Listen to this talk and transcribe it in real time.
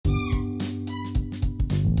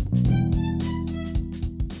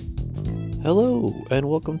Hello, and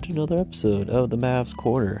welcome to another episode of the Mavs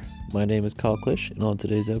Corner. My name is Kyle Klish, and on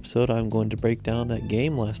today's episode, I'm going to break down that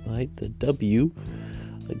game last night, the W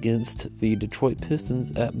against the Detroit Pistons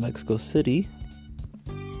at Mexico City.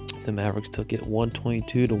 The Mavericks took it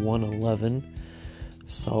 122-111.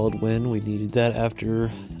 Solid win. We needed that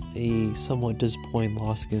after a somewhat disappointing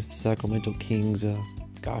loss against the Sacramento Kings.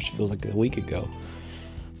 Feels like a week ago.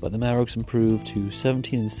 But the Mavericks improved to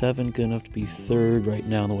 17-7, good enough to be third right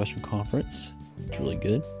now in the Western Conference. It's really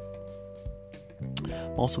good.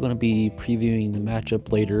 I'm also going to be previewing the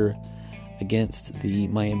matchup later against the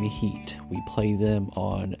Miami Heat. We play them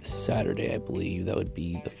on Saturday, I believe. That would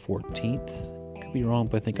be the 14th. Could be wrong,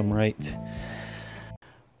 but I think I'm right.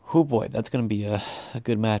 Oh boy, that's going to be a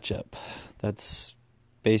good matchup. That's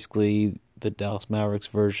basically the Dallas Mavericks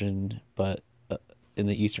version, but in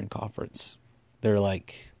the Eastern Conference. They're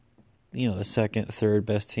like, the second, third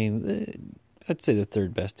best team. I'd say the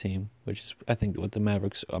third best team, which is, I think, what the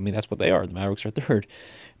Mavericks, that's what they are. The Mavericks are third in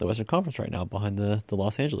the Western Conference right now behind the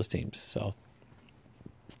Los Angeles teams. So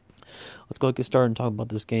let's go ahead and get started and talk about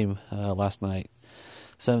this game last night.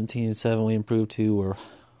 17-7 we improved to, or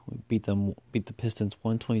we beat the Pistons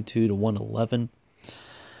 122-111.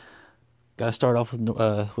 Got to start off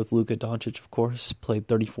with Luka Doncic, of course. Played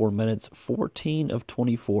 34 minutes, 14 of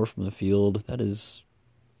 24 from the field. That is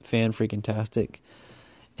fan-freaking-tastic.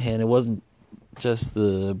 And it wasn't just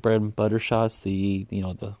the bread and butter shots, the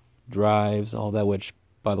drives, all that, which,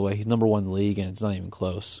 by the way, he's number one in the league, and it's not even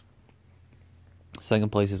close.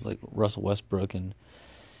 Second place is like Russell Westbrook, and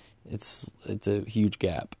it's a huge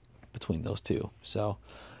gap between those two.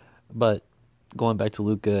 But going back to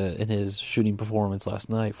Luka and his shooting performance last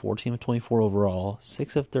night, 14 of 24 overall,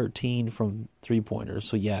 6 of 13 from three-pointers.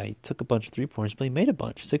 So, yeah, he took a bunch of three-pointers, but he made a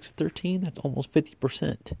bunch. 6 of 13, that's almost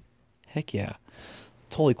 50%. Heck yeah.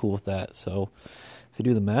 Totally cool with that. So, if you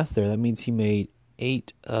do the math there, that means he made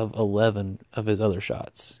 8 of 11 of his other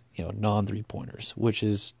shots, non-three-pointers, which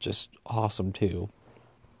is just awesome, too.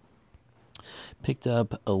 Picked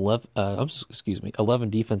up 11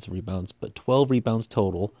 defensive rebounds, but 12 rebounds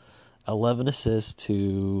total. 11 assists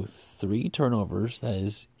to 3 turnovers. That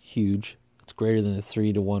is huge. It's greater than a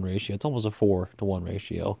 3-to-1 ratio. It's almost a 4-to-1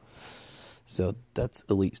 ratio. So that's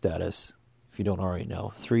elite status, if you don't already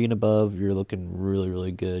know. 3 and above, you're looking really,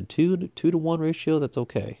 really good. 2-to-1 ratio, that's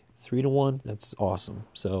okay. 3-to-1, that's awesome.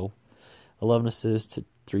 So 11 assists to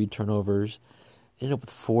 3 turnovers. Ended up with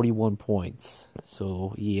 41 points.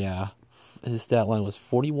 So, yeah, his stat line was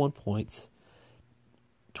 41 points.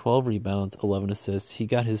 12 rebounds, 11 assists. He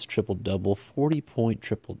got his triple-double, 40-point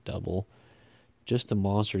triple-double. Just a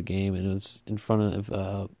monster game, and it was in front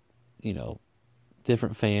of,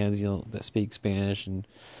 different fans, that speak Spanish, and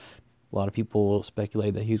a lot of people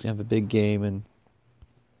speculate that he was going to have a big game, and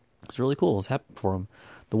it's really cool. It's happened for him.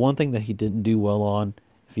 The one thing that he didn't do well on,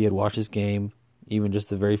 if he had watched his game, even just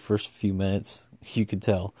the very first few minutes, you could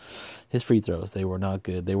tell his free throws, they were not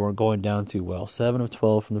good. They weren't going down too well. 7 of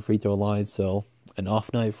 12 from the free throw line, so an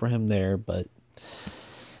off night for him there, but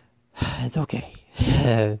it's okay.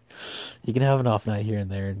 You can have an off night here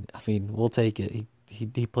and there, and we'll take it.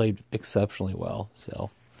 He played exceptionally well, so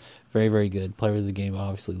very, very good. Player of the game,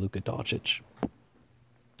 obviously, Luka Doncic. I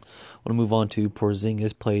want to move on to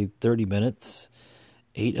Porzingis. Played 30 minutes,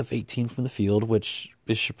 8 of 18 from the field, which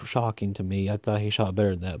is shocking to me. I thought he shot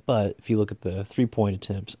better than that, but if you look at the three-point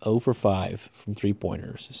attempts, 0 for 5 from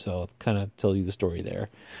three-pointers, so it kind of tells you the story there.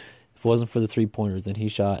 If it wasn't for the three-pointers, then he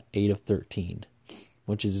shot 8 of 13,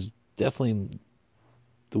 which is definitely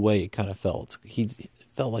the way it kind of felt. He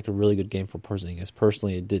felt like a really good game for Porzingis.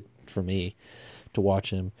 Personally, it did for me to watch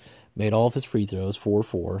him. Made all of his free throws,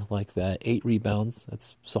 4-4, like that. 8 rebounds,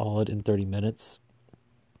 that's solid in 30 minutes.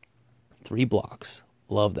 3 blocks.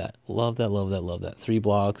 Love that. Love that, love that, love that. 3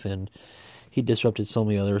 blocks, and he disrupted so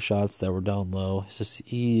many other shots that were down low. It's just,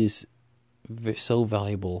 he's so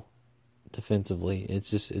valuable defensively.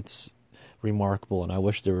 It's remarkable, and I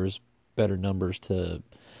wish there was better numbers to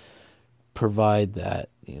provide that,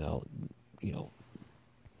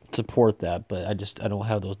 support that, but I don't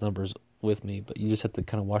have those numbers with me. But you just have to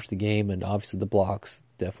kind of watch the game, and obviously the blocks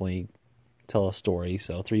definitely tell a story.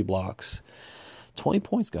 So 3 blocks, 20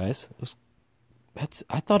 points, guys.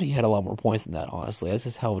 I thought he had a lot more points than that, honestly. That's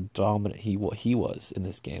just how dominant he was in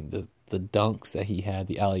this game. The dunks that he had,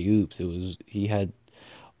 the alley-oops, he had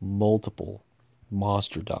multiple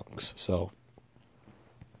monster dunks. So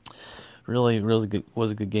really, really good, was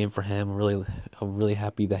a good game for him. I'm really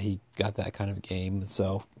happy that he got that kind of game.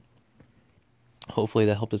 So hopefully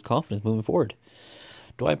that helped his confidence moving forward.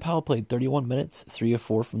 Dwight Powell played 31 minutes, 3 of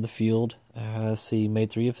 4 from the field. He made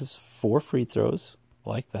 3 of his 4 free throws,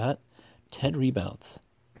 like that. 10 rebounds.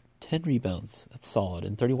 10 rebounds. That's solid.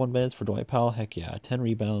 In 31 minutes for Dwight Powell, heck yeah. 10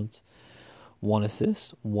 rebounds, 1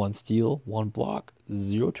 assist, 1 steal, 1 block,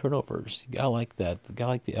 0 turnovers. You gotta like that. You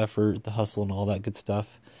gotta like the effort, the hustle, and all that good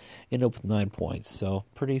stuff. Ended up with 9 points. So,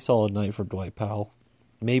 pretty solid night for Dwight Powell.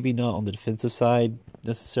 Maybe not on the defensive side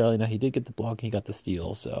necessarily. Now, he did get the block and he got the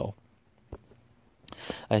steal. So,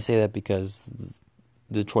 I say that because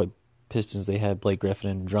the Detroit Pistons, they had Blake Griffin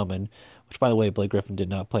and Drummond, which, by the way, Blake Griffin did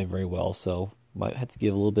not play very well. So, might have to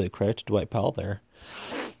give a little bit of credit to Dwight Powell there.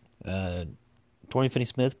 Dorian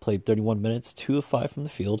Finney-Smith played 31 minutes, 2 of 5 from the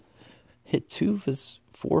field, hit 2 of his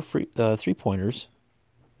 4 3-pointers.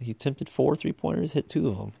 He attempted 4 3-pointers, hit 2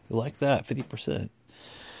 of them. You like that, 50%.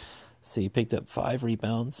 So he picked up 5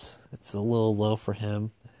 rebounds. It's a little low for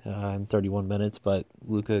him in 31 minutes, but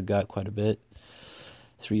Luka got quite a bit.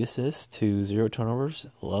 3 assists to 0 turnovers.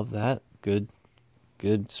 Love that. Good,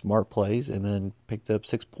 smart plays, and then picked up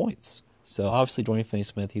 6 points. So obviously Dorian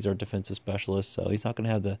Finney-Smith, he's our defensive specialist, so he's not going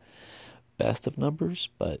to have the best of numbers,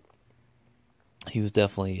 but he was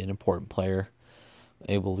definitely an important player,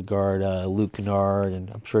 able to guard Luke Kennard, and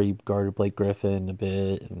I'm sure he guarded Blake Griffin a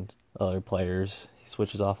bit and other players. He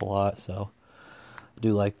switches off a lot, so I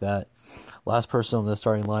do like that. Last person on the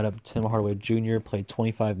starting lineup, Tim Hardaway Jr., played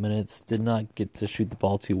 25 minutes, did not get to shoot the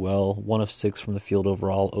ball too well, 1 of 6 from the field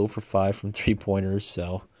overall, 0 for 5 from 3-pointers,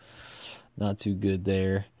 so not too good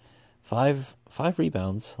there. 5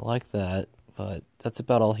 rebounds, I like that. But that's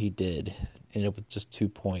about all he did. Ended up with just 2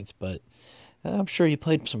 points. But I'm sure he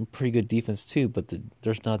played some pretty good defense too. But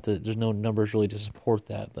there's no numbers really to support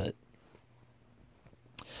that. But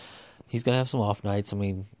he's gonna have some off nights. I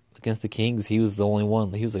mean, against the Kings, he was the only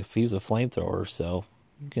one. He was a flamethrower. So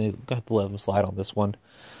you're gonna have to let him slide on this one.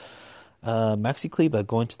 Maxi Kleber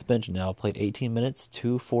going to the bench now. Played 18 minutes,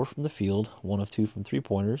 2 of 4 from the field, 1 of 2 from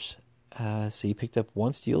 3-pointers. So he picked up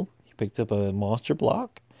 1 steal. He picked up a monster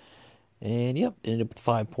block. And, yep, ended up with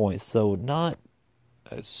 5 points. So, not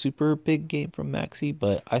a super big game from Maxey,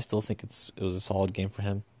 but I still think it was a solid game for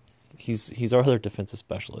him. He's our other defensive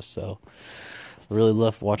specialist, so I really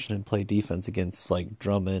love watching him play defense against, like,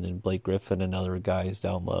 Drummond and Blake Griffin and other guys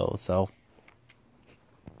down low. So,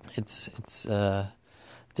 it's a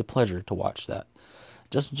pleasure to watch that.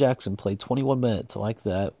 Justin Jackson played 21 minutes. I like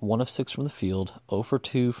that. 1 of 6 from the field, 0 for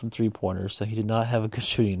 2 from 3-pointers, so he did not have a good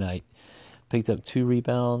shooting night. Picked up 2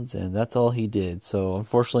 rebounds, and that's all he did. So,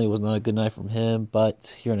 unfortunately, it was not a good night from him,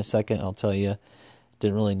 but here in a second, I'll tell you,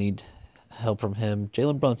 didn't really need help from him.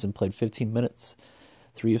 Jalen Brunson played 15 minutes,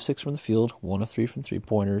 3 of 6 from the field, 1 of 3 from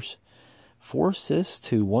 3-pointers, 4 assists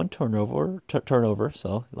to 1 turnover,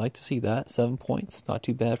 so I like to see that. 7 points, not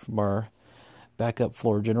too bad from our backup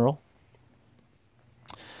floor general.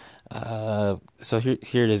 So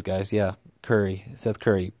here it is, guys. Yeah, Seth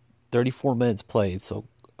Curry, 34 minutes played, so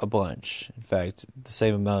a bunch. In fact, the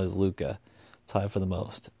same amount as Luka, tied for the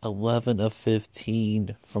most. 11 of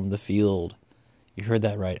 15 from the field. You heard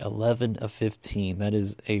that right. 11 of 15. That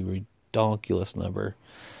is a ridiculous number.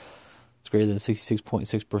 It's greater than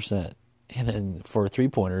 66.6%. And then for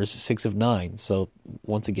 3-pointers, 6 of 9. So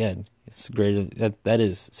once again, it's greater. That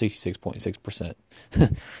is 66.6%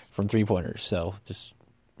 from 3-pointers. So just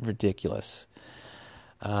ridiculous.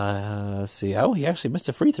 Let's see. Oh, he actually missed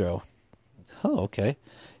a free throw. Oh, okay.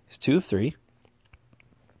 He's 2 of 3.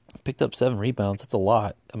 Picked up 7 rebounds. That's a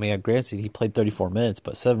lot. I mean, granted, he played 34 minutes,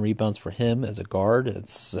 but 7 rebounds for him as a guard,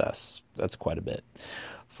 that's quite a bit.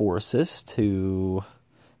 4 assists to...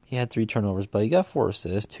 He had 3 turnovers, but he got 4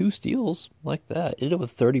 assists, 2 steals, like that. Ended up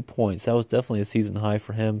with 30 points. That was definitely a season high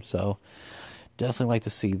for him, so definitely like to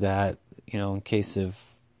see that, in case of...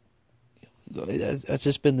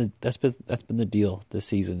 That's been the deal this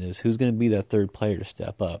season, is who's going to be that third player to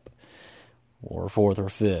step up. Or 4th or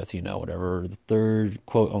 5th, whatever, the third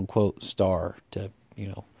quote-unquote star to,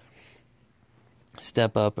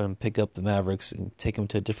 step up and pick up the Mavericks and take them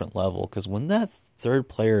to a different level. Because when that third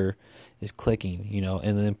player is clicking,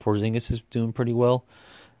 and then Porzingis is doing pretty well,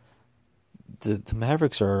 the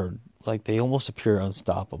Mavericks are, like, they almost appear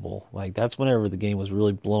unstoppable. Like, that's whenever the game was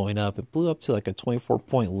really blowing up. It blew up to, like, a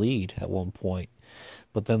 24-point lead at one point.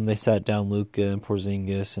 But then they sat down Luka and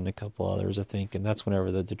Porzingis and a couple others, I think, and that's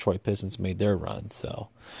whenever the Detroit Pistons made their run. So,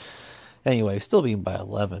 anyway, still being by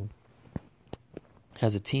 11.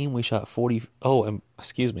 As a team, we shot 40... Oh,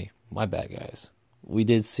 excuse me. My bad, guys. We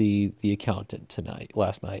did see the accountant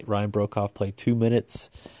last night. Ryan Brokoff played 2 minutes.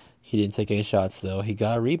 He didn't take any shots, though. He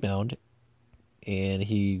got a rebound, and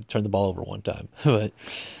he turned the ball over one time. But,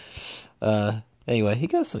 anyway, he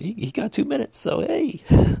got 2 minutes, so hey...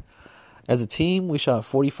 As a team, we shot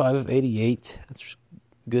 45 of 88. That's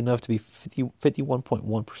good enough to be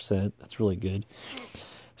 51.1%. That's really good.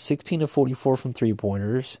 16 of 44 from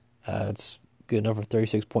 3-pointers. It's good enough for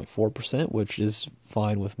 36.4%, which is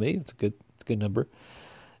fine with me. It's a good number.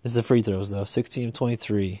 It's the free throws though. 16 of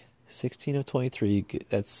 23. 16 of 23.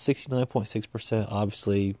 That's 69.6%.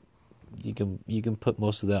 Obviously, you can put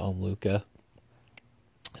most of that on Luka,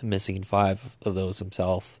 missing 5 of those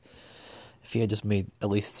himself. If he had just made at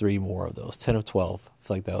least 3 more of those, 10 of 12, I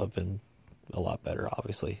feel like that would have been a lot better,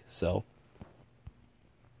 obviously. So,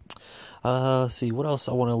 let's see, what else?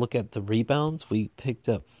 I want to look at the rebounds. We picked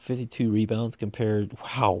up 52 rebounds compared.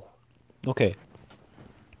 Wow. Okay.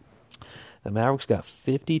 The Mavericks got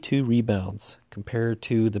 52 rebounds compared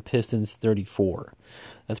to the Pistons 34.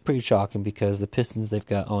 That's pretty shocking because the Pistons, they've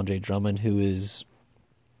got Andre Drummond, who is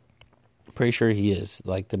pretty sure he is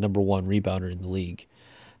like the number 1 rebounder in the league.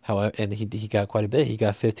 However, and he got quite a bit. He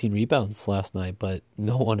got 15 rebounds last night, but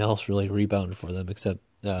no one else really rebounded for them except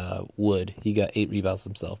Wood. He got 8 rebounds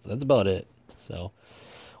himself, but that's about it. So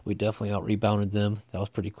we definitely out-rebounded them. That was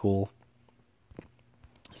pretty cool.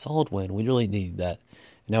 Solid win. We really needed that.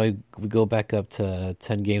 Now we go back up to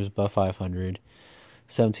 10 games above 500,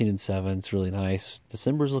 17-7. It's really nice.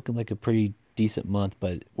 December's looking like a pretty decent month,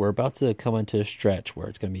 but we're about to come into a stretch where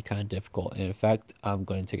it's going to be kind of difficult. And in fact, I'm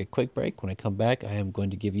going to take a quick break. When I come back, I am going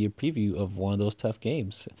to give you a preview of one of those tough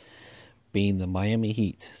games, being the Miami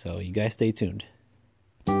Heat. So you guys stay tuned.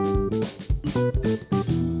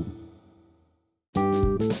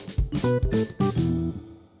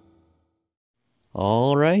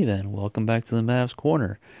 Alright then, welcome back to the Mavs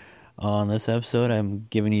Corner. On this episode, I'm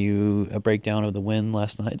giving you a breakdown of the win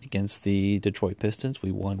last night against the Detroit Pistons.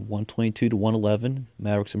 We won 122-111.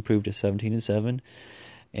 Mavericks improved to 17-7.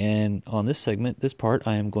 And on this segment, this part,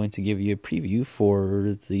 I am going to give you a preview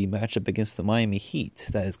for the matchup against the Miami Heat.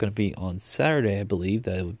 That is going to be on Saturday, I believe.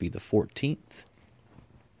 That would be the 14th.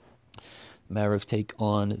 Mavericks take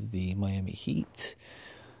on the Miami Heat,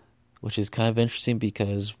 which is kind of interesting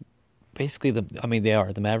because basically,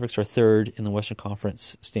 the Mavericks are third in the Western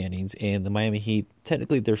Conference standings, and the Miami Heat,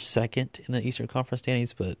 technically they're second in the Eastern Conference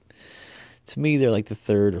standings, but to me, they're like the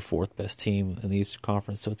third or fourth best team in the Eastern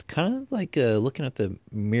Conference. So it's kind of like looking at the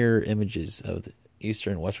mirror images of the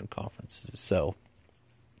Eastern and Western Conferences. So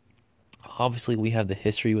obviously, we have the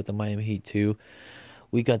history with the Miami Heat too.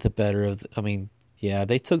 We got the better of.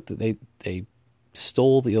 They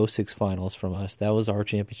stole the 06 finals from us. That was our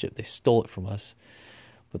championship. They stole it from us.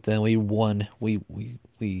 But then we won. We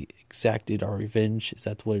exacted our revenge. Is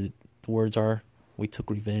that what the words are? We took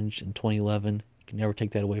revenge in 2011. You can never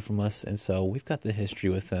take that away from us. And so we've got the history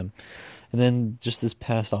with them. And then just this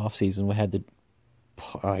past offseason, we had the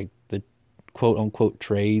quote-unquote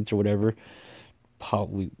trades or whatever.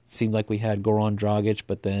 We seemed like we had Goran Dragic,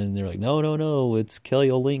 but then they're like, no, it's Kelly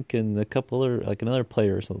Olynyk and a couple other, like another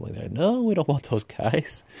player or something like that. No, we don't want those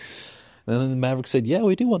guys. And then the Mavericks said, yeah,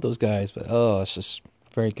 we do want those guys. But, it's just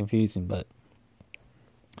very confusing, but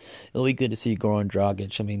it'll be good to see Goran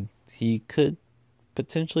Dragic. I mean, he could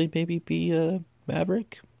potentially maybe be a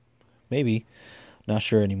Maverick. Maybe. Not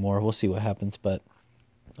sure anymore. We'll see what happens, but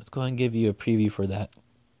let's go ahead and give you a preview for that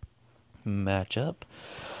matchup.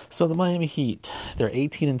 So the Miami Heat, they're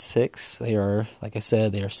 18-6. They are, like I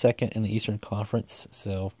said, they are second in the Eastern Conference.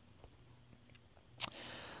 So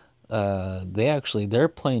they're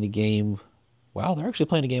playing a game. Wow, they're actually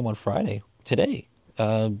playing a game on Friday today.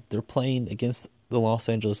 They're playing against the Los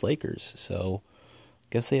Angeles Lakers, so I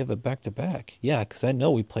guess they have a back-to-back. Yeah, because I know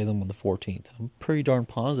we play them on the 14th. I'm pretty darn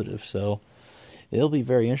positive, so it'll be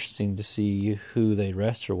very interesting to see who they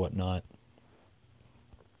rest or whatnot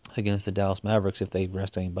against the Dallas Mavericks if they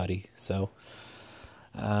rest anybody. So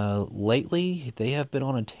lately, they have been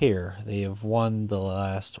on a tear. They have won the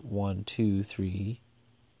last 3.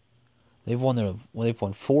 They've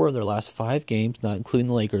won 4 of their last 5 games, not including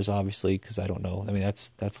the Lakers, obviously, because I don't know. I mean,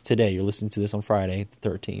 that's today. You're listening to this on Friday, the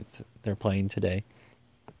 13th. They're playing today.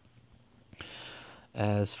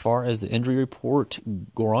 As far as the injury report,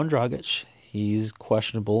 Goran Dragic, he's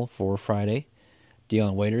questionable for Friday.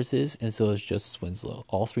 Dion Waiters is, and so is Justice Winslow.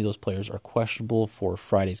 All 3 of those players are questionable for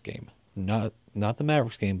Friday's game. Not the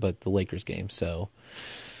Mavericks game, but the Lakers game. So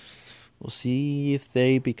we'll see if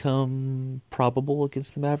they become probable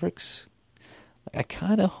against the Mavericks. I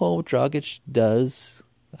kind of hope Dragic does.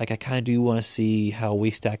 Like, I kind of do want to see how we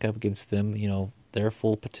stack up against them, their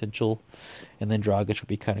full potential. And then Dragic would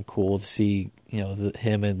be kind of cool to see,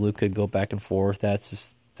 him and Luka go back and forth. That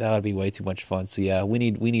would be way too much fun. So, yeah, we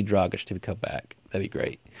need Dragic to come back. That'd be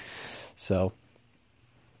great. So,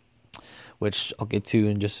 which I'll get to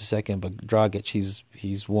in just a second. But Dragic,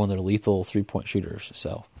 he's one of their lethal three-point shooters.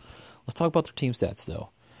 So, let's talk about their team stats, though.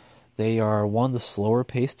 They are one of the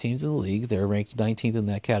slower-paced teams in the league. They're ranked 19th in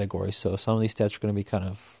that category, so some of these stats are going to be kind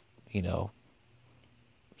of,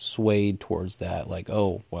 swayed towards that. Like,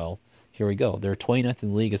 oh, well, here we go. They're 29th in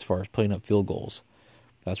the league as far as putting up field goals.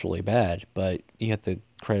 That's really bad, but you have to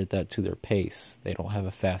credit that to their pace. They don't have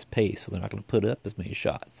a fast pace, so they're not going to put up as many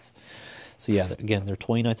shots. So, yeah, again, they're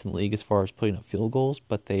 29th in the league as far as putting up field goals,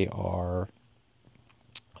 but they are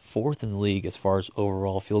 4th in the league as far as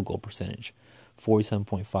overall field goal percentage,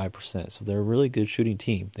 47.5%. So they're a really good shooting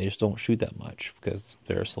team. They just don't shoot that much because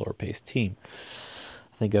they're a slower paced team.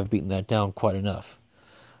 I think I've beaten that down quite enough.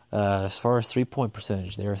 As far as 3-point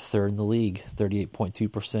percentage, they're 3rd in the league,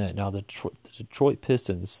 38.2%. Now the Detroit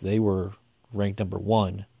Pistons, they were ranked number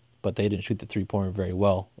 1, but they didn't shoot the 3-pointer very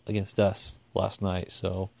well against us last night.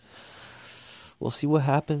 So we'll see what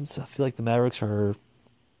happens. I feel like the Mavericks are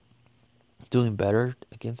doing better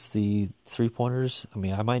against the 3-pointers. I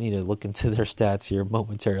mean, I might need to look into their stats here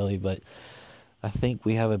momentarily, but I think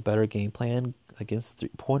we have a better game plan against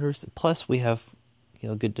 3-pointers. Plus, we have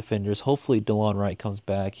good defenders. Hopefully, DeLon Wright comes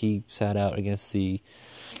back. He sat out against the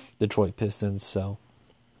Detroit Pistons, so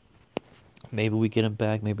maybe we get him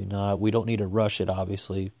back, maybe not. We don't need to rush it,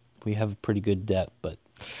 obviously. We have a pretty good depth, but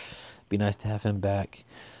it'd be nice to have him back.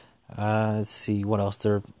 Let's see what else.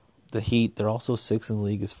 The Heat, they're also 6th in the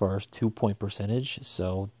league as far as 2-point percentage.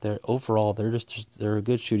 So they're a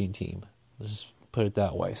good shooting team. Let's just put it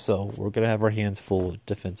that way. So we're gonna have our hands full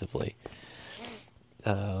defensively.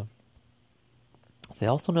 They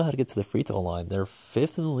also know how to get to the free throw line. They're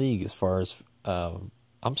 5th in the league as far as they're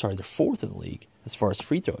 4th in the league as far as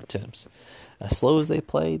free throw attempts. As slow as they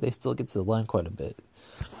play, they still get to the line quite a bit.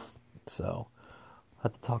 So I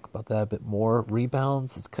have to talk about that a bit more.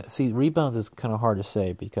 Rebounds, rebounds is kind of hard to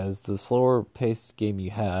say because the slower paced game you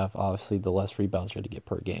have, obviously the less rebounds you're going to get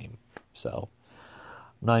per game. So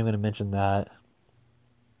I'm not even going to mention that.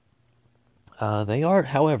 They are,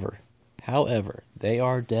 however, they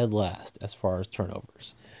are dead last as far as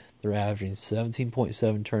turnovers. They're averaging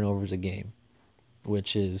 17.7 turnovers a game,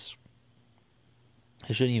 which is,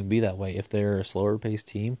 it shouldn't even be that way. If they're a slower paced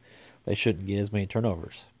team, they shouldn't get as many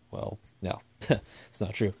turnovers. Well, no, it's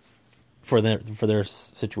not true. For their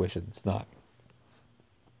situation, it's not.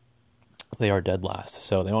 They are dead last,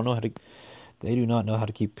 so they do not know how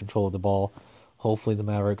to keep control of the ball. Hopefully the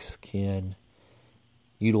Mavericks can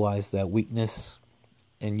utilize that weakness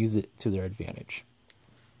and use it to their advantage.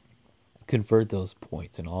 Convert those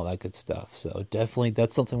points and all that good stuff. So definitely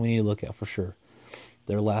that's something we need to look at for sure.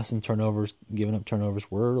 They're last in turnovers, giving up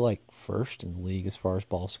turnovers. We're like 1st in the league as far as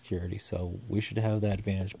ball security, so we should have that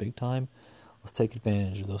advantage big time. Let's take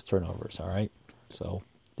advantage of those turnovers, all right? So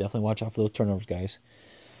definitely watch out for those turnovers, guys.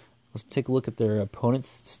 Let's take a look at their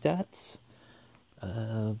opponents' stats.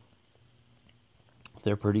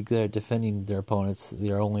 They're pretty good at defending their opponents.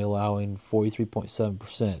 They're only allowing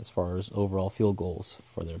 43.7% as far as overall field goals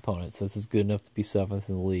for their opponents. This is good enough to be 7th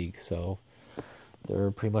in the league, so they're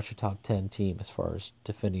pretty much a top 10 team as far as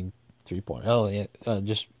defending 3-pointers. Oh, yeah,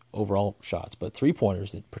 just overall shots, but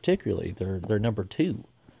 3-pointers particularly, they're number 2.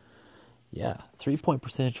 Yeah, 3-point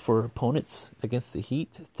percentage for opponents against the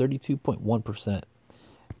Heat, 32.1%.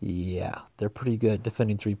 Yeah, they're pretty good at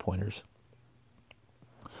defending 3-pointers.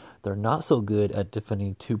 They're not so good at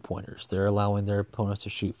defending 2-pointers. They're allowing their opponents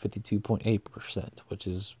to shoot 52.8%, which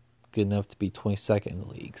is good enough to be 22nd in the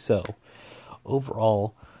league. So,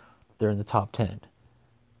 overall, they're in the top 10.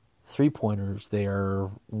 3-pointers, they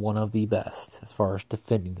are one of the best as far as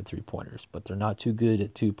defending the 3-pointers, but they're not too good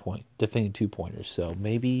at defending 2-pointers. So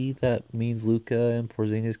maybe that means Luka and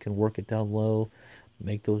Porzingis can work it down low,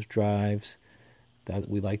 make those drives. That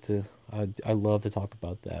we like to. I love to talk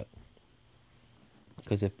about that.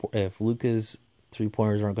 Because if Luka's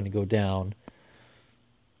 3-pointers aren't going to go down,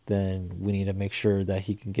 then we need to make sure that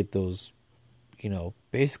he can get those,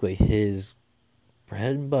 basically his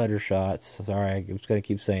bread and butter shots. Sorry, I'm just going to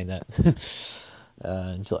keep saying that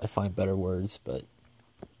until I find better words. But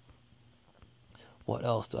what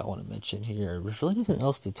else do I want to mention here? There's really nothing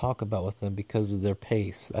else to talk about with them because of their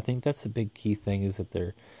pace. I think that's the big key thing is that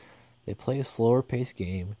they play a slower pace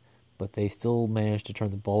game, but they still manage to turn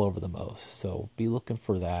the ball over the most. So be looking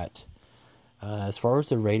for that. As far as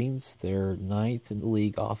their ratings, they're 9th in the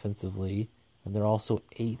league offensively, and they're also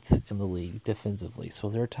 8th in the league defensively. So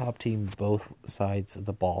they're a top team both sides of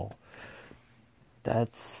the ball.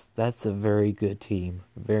 That's a very good team.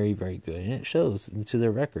 Very, very good. And it shows into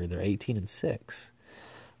their record. They're 18-6.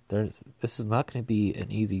 This is not going to be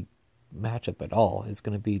an easy matchup at all. It's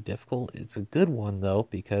going to be difficult. It's a good one, though,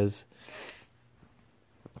 because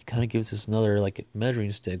it kind of gives us another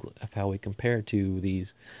measuring stick of how we compare to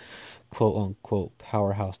these quote-unquote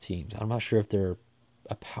powerhouse teams. I'm not sure if they're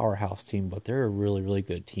a powerhouse team, but they're a really, really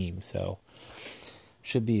good team. So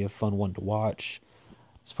should be a fun one to watch.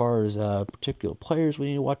 As far as particular players we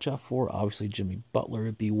need to watch out for, obviously Jimmy Butler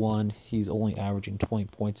would be one. He's only averaging 20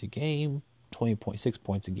 points a game, 20.6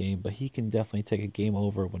 points a game, but he can definitely take a game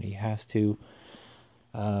over when he has to.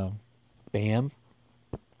 Bam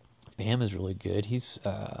is really good. He's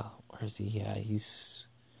where is he? Yeah, he's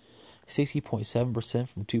 60.7%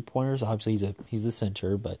 from 2-pointers. Obviously, he's the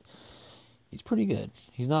center, but he's pretty good.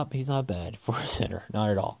 He's not bad for a center, not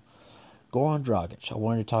at all. Goran Dragic. I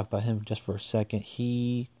wanted to talk about him just for a second.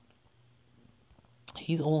 He's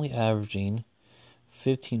only averaging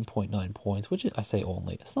 15.9 points, which I say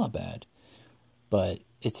only. It's not bad, but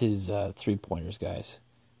it's his 3-pointers, guys.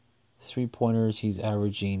 3-pointers, he's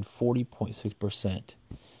averaging 40.6%.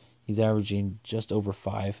 He's averaging just over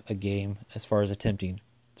 5 a game as far as attempting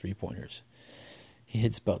 3-pointers. He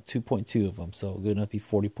hits about 2.2 of them, so good enough to be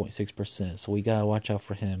 40.6%. So we gotta watch out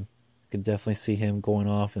for him. Could definitely see him going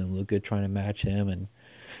off and Luka trying to match him, and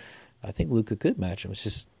I think Luka could match him. It's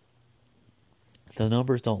just the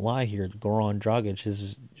numbers don't lie here. Goran Dragic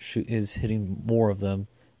is hitting more of them.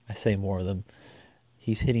 I say more of them.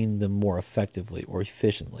 He's hitting them more effectively or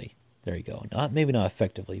efficiently. There you go. Maybe not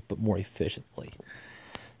effectively, but more efficiently.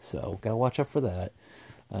 So gotta watch out for that.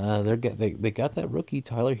 They got that rookie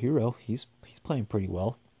Tyler Hero. He's playing pretty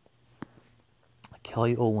well.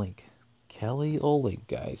 Kelly Olynyk,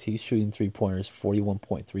 guys. He's shooting 3-pointers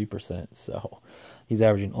 41.3%. So he's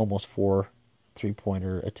averaging almost 4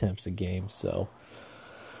 3-pointer attempts a game. So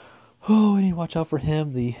we need to watch out for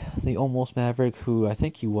him. The almost Maverick, who I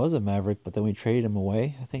think he was a Maverick, but then we traded him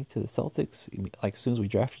away, I think, to the Celtics, like as soon as we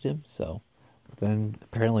drafted him. So then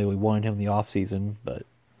apparently we wanted him in the offseason, but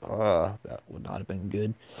that would not have been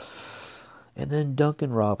good. And then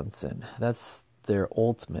Duncan Robinson. That's their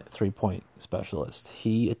ultimate 3-point specialist.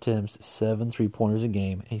 He attempts 7 3-pointers a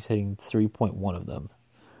game, and he's hitting 3.1 of them.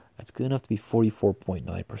 That's good enough to be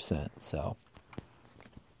 44.9%. So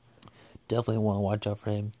definitely want to watch out for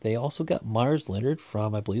him. They also got Myers Leonard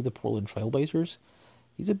from, I believe, the Portland Trailblazers.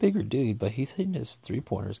 He's a bigger dude, but he's hitting his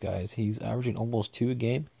 3-pointers, guys. He's averaging almost 2 a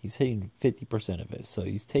game. He's hitting 50% of it. So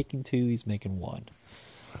he's taking 2, he's making 1.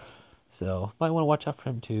 So might want to watch out for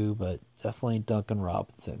him too, but definitely Duncan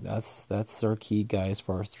Robinson. That's their key guy as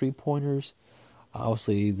far as 3-pointers.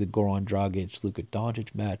 Obviously, the Goran Dragic, Luka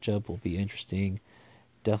Doncic matchup will be interesting.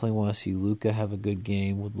 Definitely want to see Luka have a good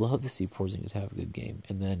game. Would love to see Porzingis have a good game.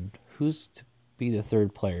 And then who's to be the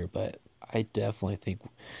third player? But I definitely think,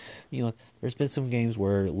 there's been some games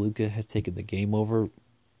where Luka has taken the game over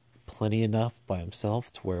plenty enough by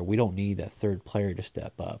himself to where we don't need a third player to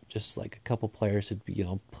step up. Just like a couple players to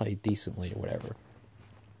play decently or whatever.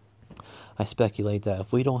 I speculate that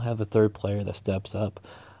if we don't have a third player that steps up,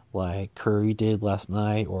 like Curry did last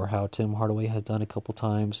night, or how Tim Hardaway has done a couple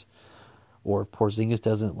times, or if Porzingis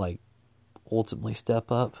doesn't ultimately step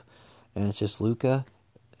up, and it's just Luka,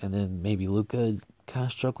 and then maybe Luka kind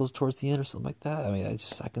of struggles towards the end or something like that. I mean,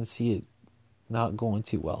 I can see it not going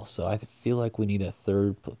too well. So I feel like we need a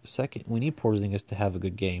second. We need Porzingis to have a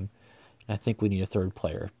good game. And I think we need a third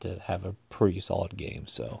player to have a pretty solid game.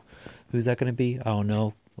 So who's that going to be? I don't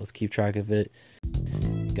know. Let's keep track of it.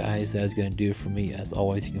 Guys, that's going to do it for me. As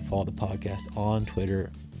always, you can follow the podcast on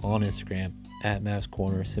Twitter, on Instagram, at Mavs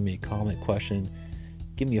Corner. Send me a comment, question.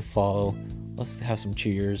 Give me a follow. Let's have some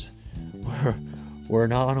cheers. We're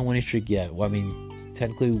not on a winning streak yet. Well, I mean,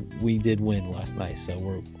 technically we did win last night,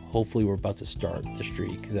 so hopefully we're about to start the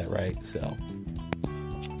streak. Is that right? So,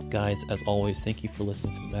 guys, as always, thank you for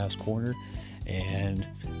listening to the Mavs Corner, and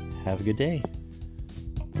have a good day.